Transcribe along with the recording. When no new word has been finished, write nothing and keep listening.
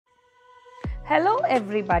Hello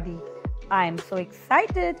everybody. I am so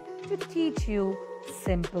excited to teach you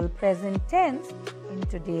simple present tense in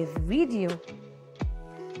today's video.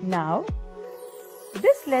 Now,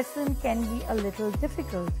 this lesson can be a little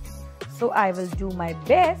difficult, so I will do my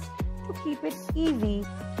best to keep it easy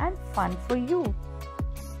and fun for you.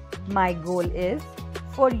 My goal is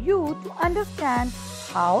for you to understand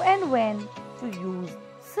how and when to use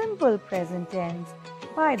simple present tense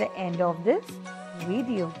by the end of this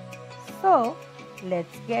video. So,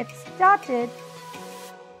 let's get started.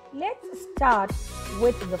 Let's start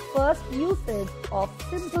with the first usage of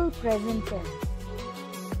simple present tense.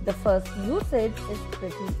 The first usage is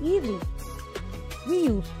pretty easy. We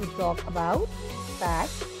used to talk about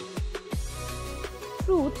facts,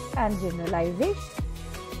 truths and generalizations.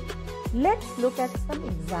 Let's look at some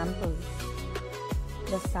examples.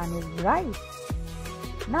 The sun is bright.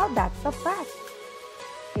 Now that's a fact.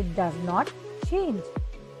 It does not change.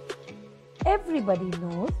 Everybody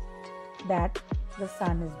knows that the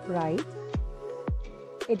sun is bright.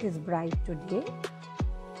 It is bright today.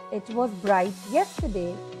 It was bright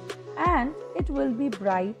yesterday and it will be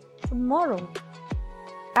bright tomorrow.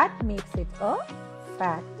 That makes it a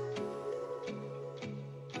fact.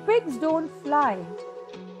 Pigs don't fly.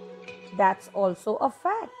 That's also a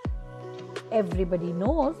fact. Everybody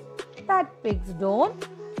knows that pigs don't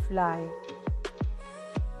fly.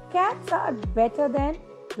 Cats are better than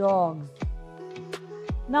dogs.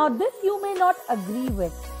 Now this you may not agree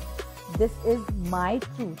with. This is my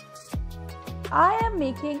truth. I am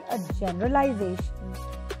making a generalization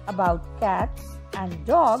about cats and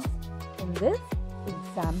dogs in this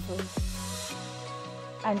example.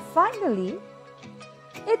 And finally,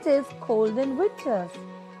 it is cold in winters.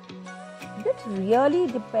 This really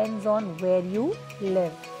depends on where you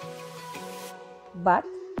live. But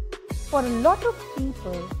for a lot of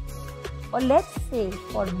people, or let's say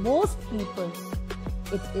for most people,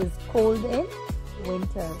 it is cold in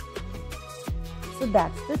winter. So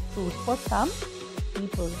that's the truth for some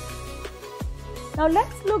people. Now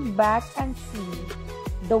let's look back and see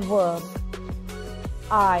the verb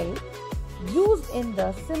I used in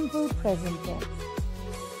the simple present tense.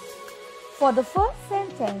 For the first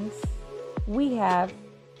sentence, we have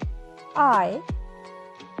I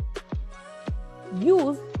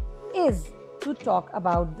used is to talk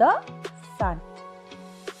about the sun.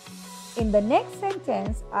 In the next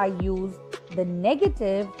sentence, I use the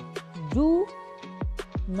negative do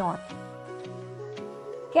not.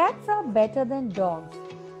 Cats are better than dogs.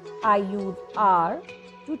 I use are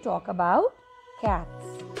to talk about cats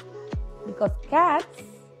because cats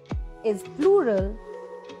is plural.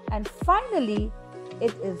 And finally,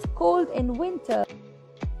 it is cold in winter.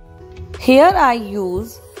 Here I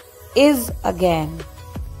use is again.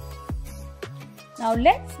 Now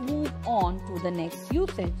let's move on to the next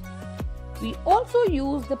usage. We also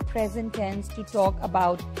use the present tense to talk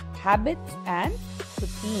about habits and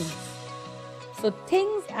routines. So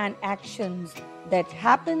things and actions that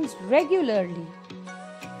happens regularly.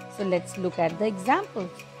 So let's look at the examples.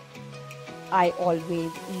 I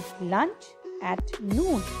always eat lunch at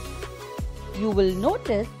noon. You will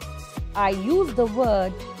notice I use the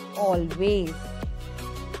word always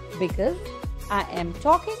because I am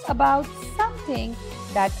talking about something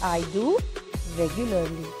that I do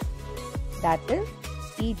regularly. That is,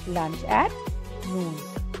 eat lunch at noon.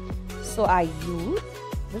 So I use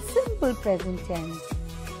the simple present tense.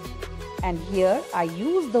 And here I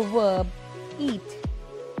use the verb eat.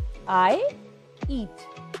 I eat.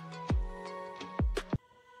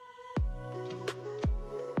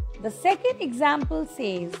 The second example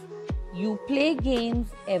says, you play games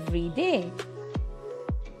every day.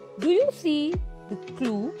 Do you see the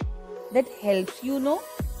clue that helps you know?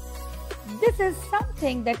 This is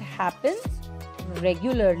something that happens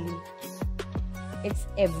regularly. It's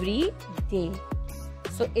every day.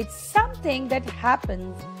 So it's something that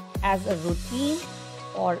happens as a routine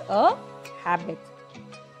or a habit.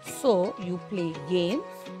 So you play games.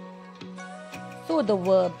 So the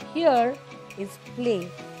verb here is play.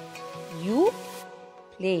 You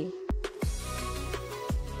play.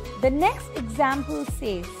 The next example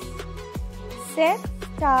says, Seth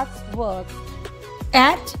starts work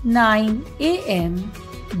at 9 a.m.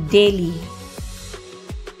 daily.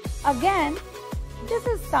 Again, this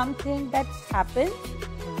is something that happens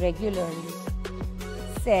regularly.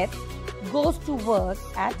 Seth goes to work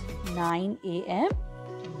at 9 a.m.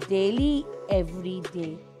 daily every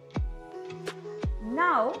day.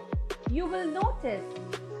 Now, you will notice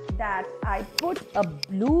that I put a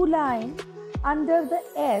blue line under the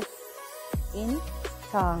S in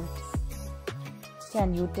starts.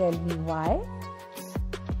 Can you tell me why?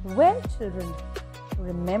 Well, children,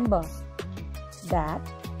 remember, that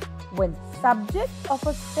when subject of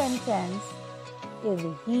a sentence is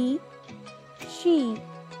he, she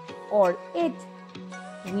or it,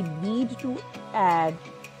 we need to add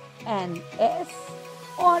an S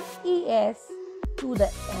or ES to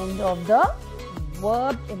the end of the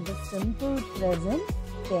verb in the simple present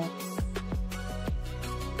tense.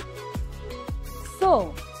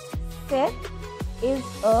 So, Seth is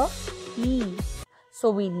a he.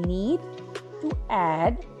 So, we need to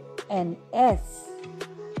add an S.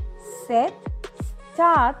 Seth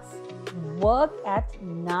starts work at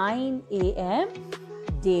 9 a.m.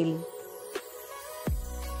 daily.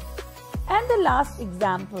 And the last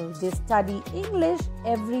example, they study English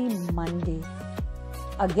every Monday.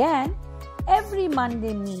 Again, every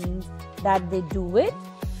Monday means that they do it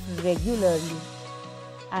regularly.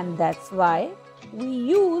 And that's why we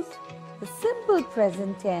use the simple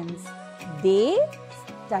present tense, they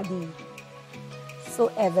study. So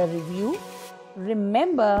as a review,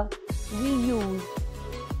 remember we use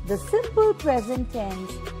the simple present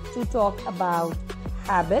tense to talk about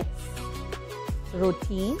habits,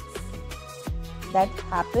 routines that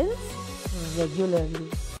happens regularly.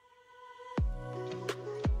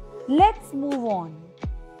 Let's move on.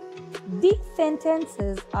 These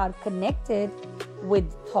sentences are connected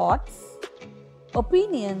with thoughts,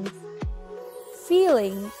 opinions,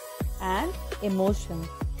 feelings, and emotions,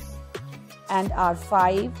 and our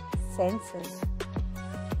 5 senses.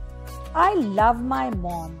 I love my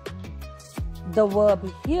mom. The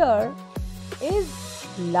verb here is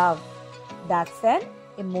love. That's an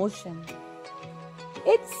emotion.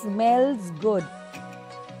 It smells good.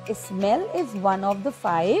 Smell is one of the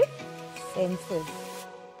 5 senses.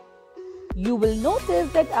 You will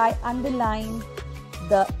notice that I underlined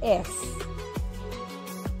the S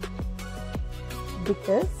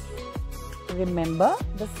because remember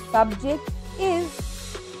the subject is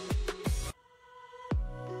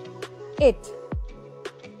it.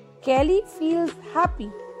 Kelly feels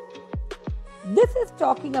happy. This is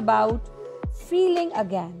talking about feeling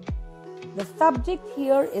again. The subject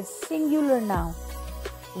here is singular noun,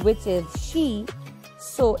 which is she,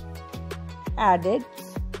 so added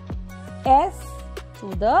S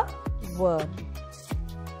to the verb.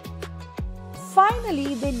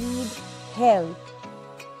 Finally, they need help.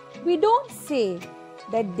 We don't say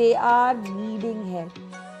that they are needing help,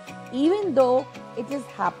 even though it is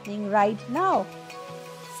happening right now.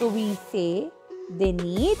 So we say they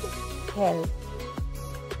need help.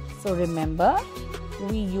 So remember,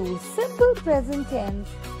 we use simple present tense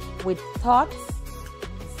with thoughts,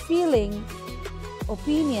 feelings,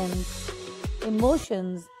 opinions,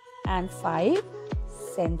 emotions, and 5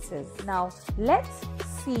 senses. Now, let's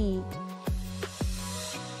see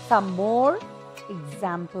some more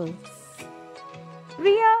examples.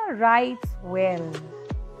 Priya writes well.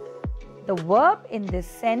 The verb in this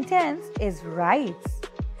sentence is writes.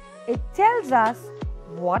 It tells us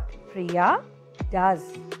what Priya does.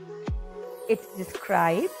 It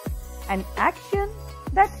describes an action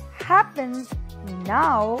that happens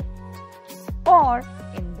now or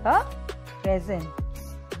in the present.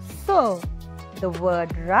 So, the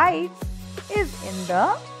word writes is in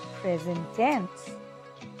the present tense.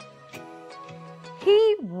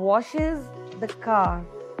 He washes the car.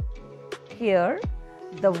 Here,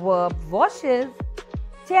 the verb washes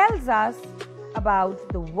tells us about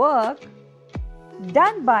the work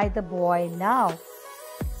done by the boy now.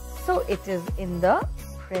 So, it is in the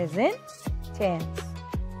present tense.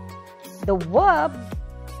 The verbs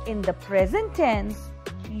in the present tense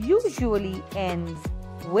usually ends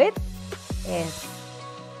with S.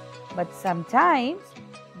 But sometimes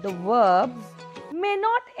the verbs may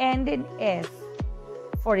not end in S.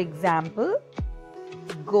 For example,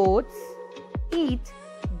 goats eat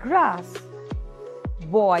grass.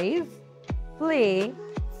 Boys play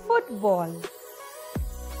football.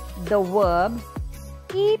 The verbs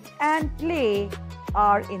eat and play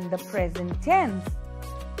are in the present tense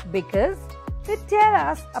because they tell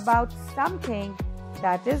us about something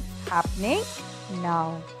that is happening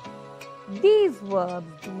now. These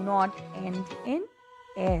verbs do not end in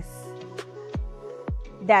S.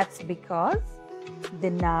 That's because the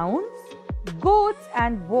nouns goats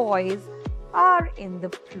and boys are in the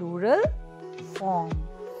plural form.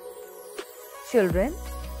 Children,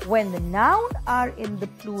 when the noun are in the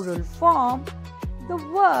plural form, the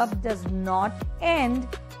verb does not end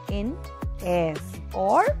in S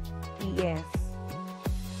or ES.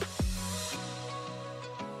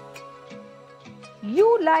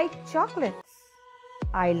 You like chocolates.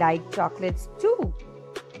 I like chocolates too.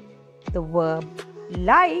 The verb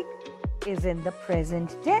like is in the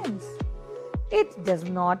present tense. It does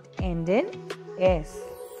not end in S.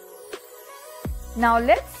 Now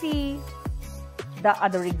let's see the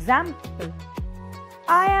other example.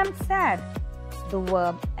 I am sad. The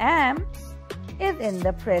verb am is in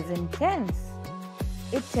the present tense.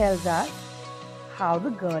 It tells us how the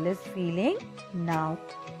girl is feeling now.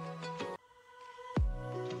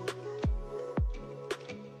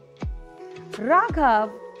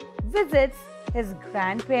 Raghav visits his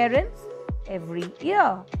grandparents every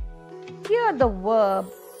year. Here the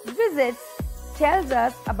verb visits tells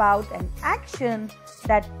us about an action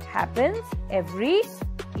that happens every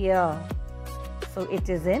year. So it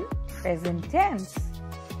is in present tense.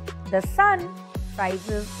 The sun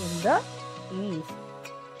rises in the east.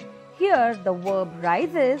 Here the verb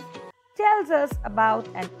rises tells us about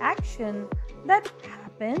an action that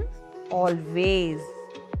happens always.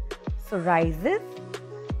 So rises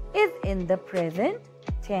is in the present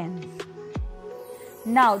tense.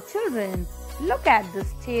 Now children, look at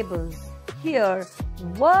this table. Here,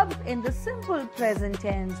 verbs in the simple present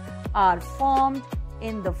tense are formed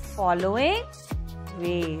in the following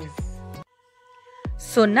ways.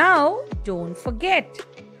 So now, don't forget,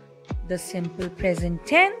 the simple present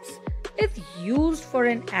tense is used for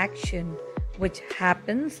an action which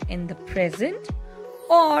happens in the present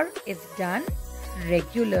or is done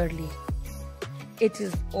regularly. It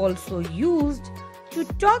is also used to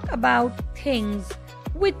talk about things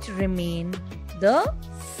which remain the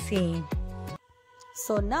same.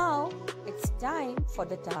 So now it's time for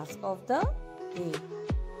the task of the day.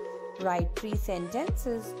 Write 3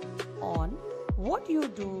 sentences on what you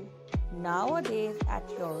do nowadays at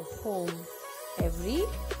your home every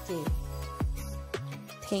day.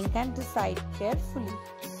 Think and decide carefully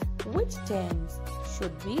which tense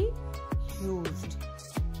should be used.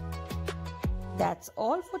 That's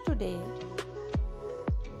all for today.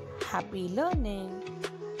 Happy learning!